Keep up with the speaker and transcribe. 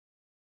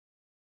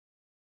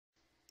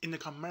In the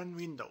command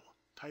window,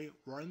 type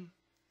run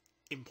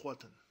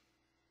important.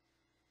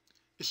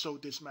 It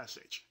shows this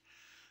message.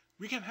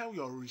 We can help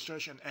your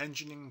research and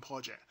engineering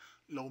project.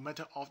 No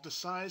matter of the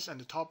size and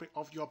the topic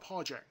of your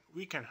project,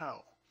 we can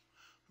help.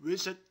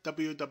 Visit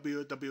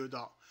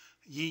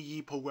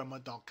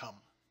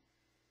www.eeprogrammer.com.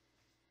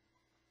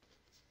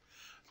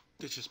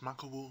 This is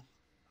Marco Wu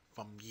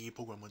from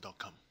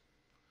eeprogrammer.com.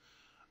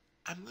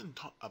 I'm going to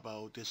talk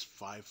about these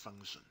 5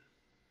 functions.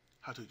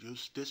 How to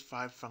use these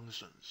 5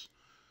 functions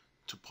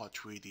to plot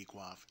 3D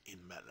graph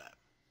in MATLAB.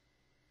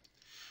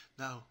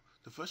 Now,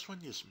 the first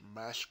one is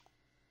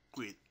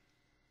meshgrid.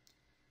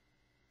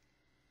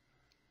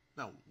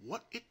 Now,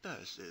 what it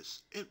does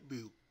is it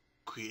will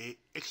create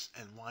X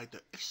and Y.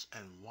 The X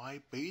and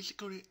Y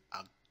basically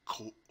are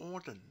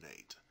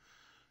coordinate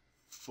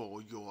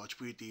for your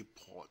 3D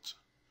plot.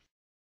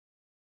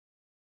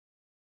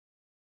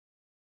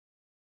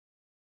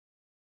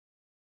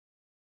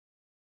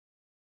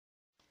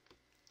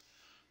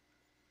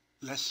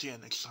 Let's see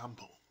an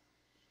example.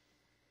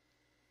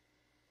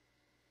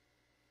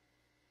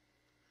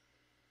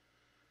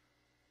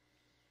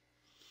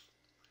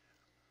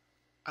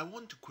 I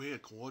want to create a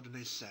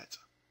coordinate set,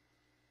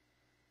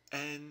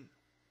 and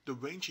the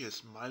range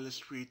is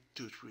 -3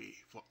 to 3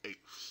 for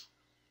X,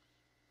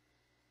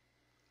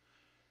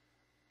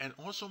 and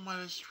also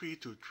 -3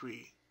 to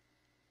 3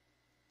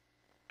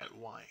 at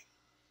Y.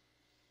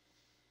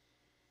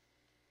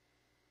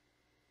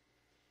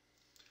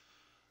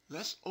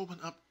 Let's open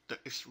up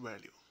the X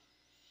value.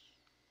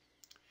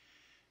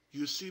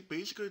 You see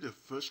basically the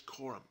first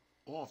column,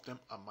 all of them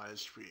are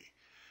 -3,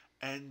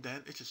 and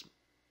then it is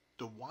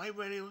the Y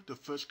value, the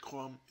first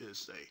column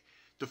is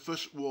the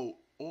first row,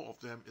 all of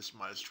them is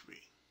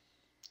 -3.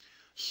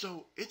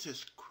 So it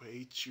is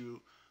create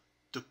you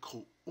the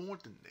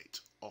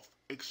coordinate of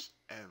X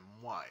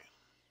and Y.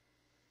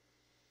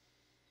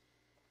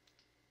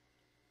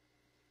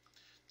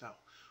 Now,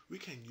 we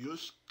can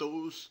use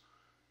those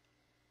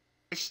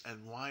X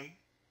and Y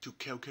to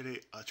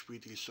calculate a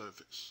 3D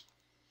surface.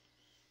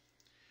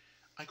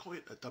 I call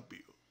it a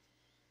W.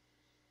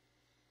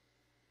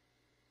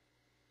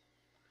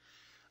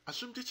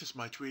 Assume this is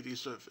my 3D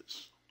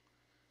surface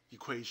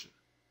equation.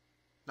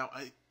 Now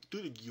I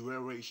do the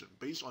evaluation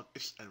based on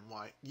X and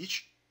Y.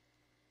 Each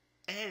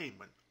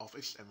element of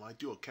X and Y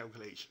do a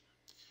calculation.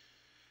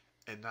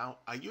 And now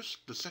I use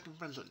the second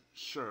function,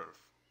 serve.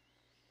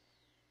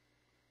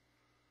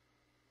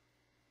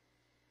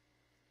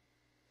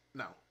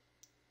 Now,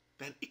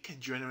 then it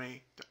can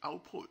generate the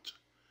output.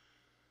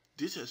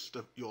 This is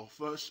your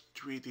first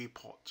 3D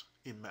plot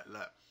in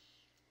MATLAB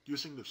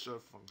using the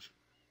serve function.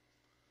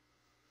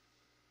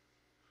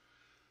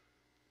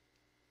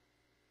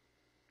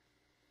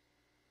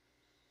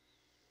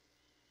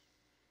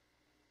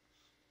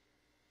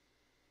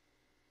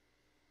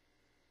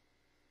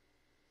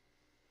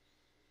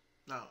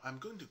 Now I'm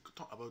going to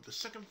talk about the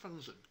second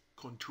function,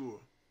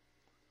 contour.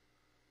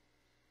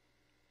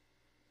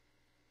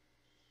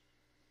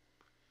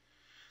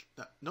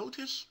 Now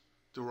notice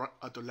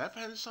at the left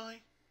hand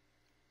side,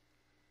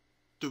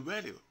 the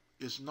value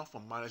is not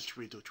from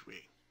 -3 to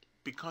 3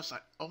 because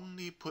I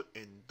only put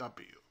in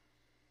W.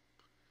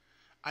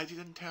 I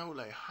didn't tell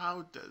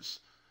how does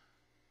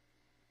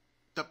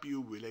W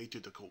relate to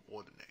the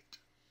coordinate.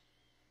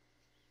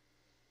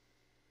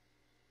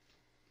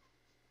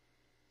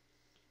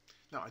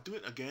 Now I do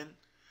it again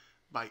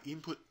by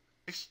input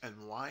X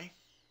and Y,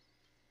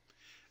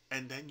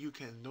 and then you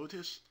can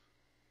notice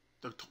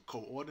the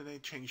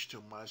coordinate change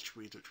to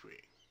 -3 to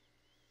 3.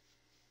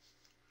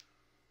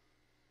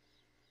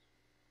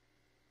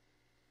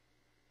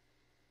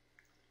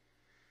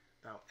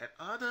 Now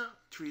another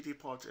 3D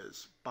plot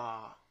is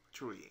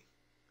bar3.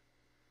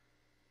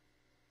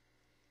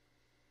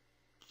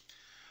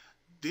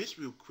 This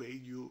will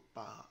create you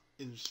bar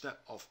instead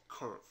of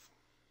curve.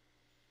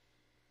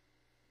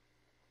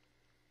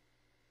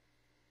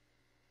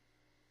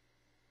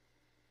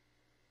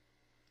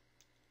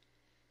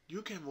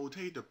 You can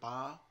rotate the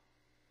bar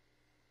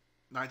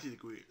 90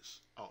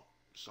 degrees. Oh,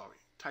 sorry,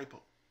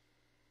 typo.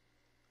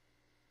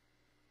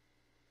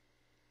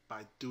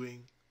 By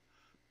doing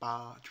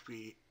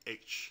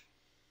bar3H.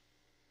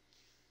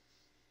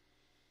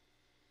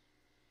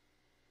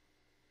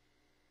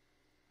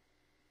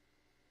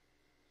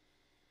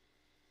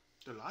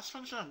 The last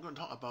function I'm going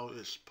to talk about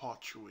is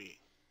plot3.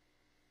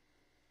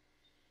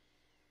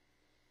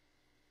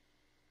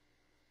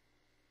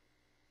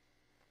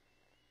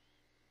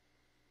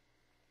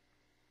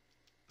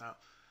 Now,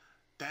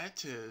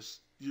 that is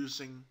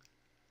using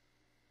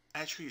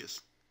actually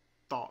is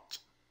dot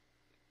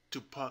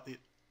to plot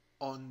it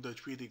on the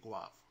 3D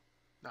graph.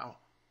 Now,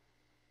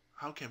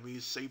 how can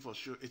we say for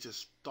sure it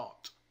is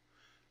dot?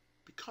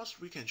 Because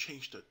we can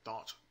change the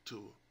dot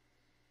to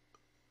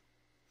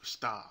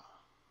star.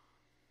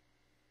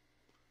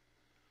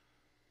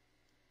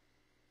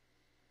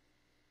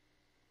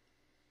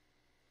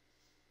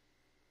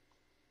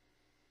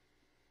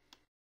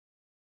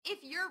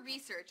 If your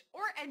research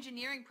or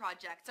engineering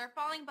projects are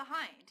falling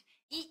behind,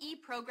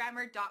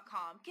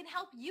 eeprogrammer.com can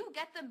help you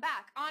get them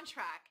back on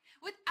track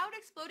without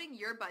exploding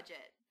your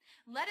budget.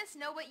 Let us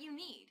know what you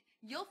need.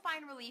 You'll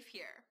find relief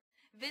here.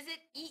 Visit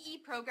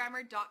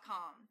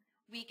eeprogrammer.com.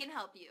 We can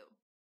help you.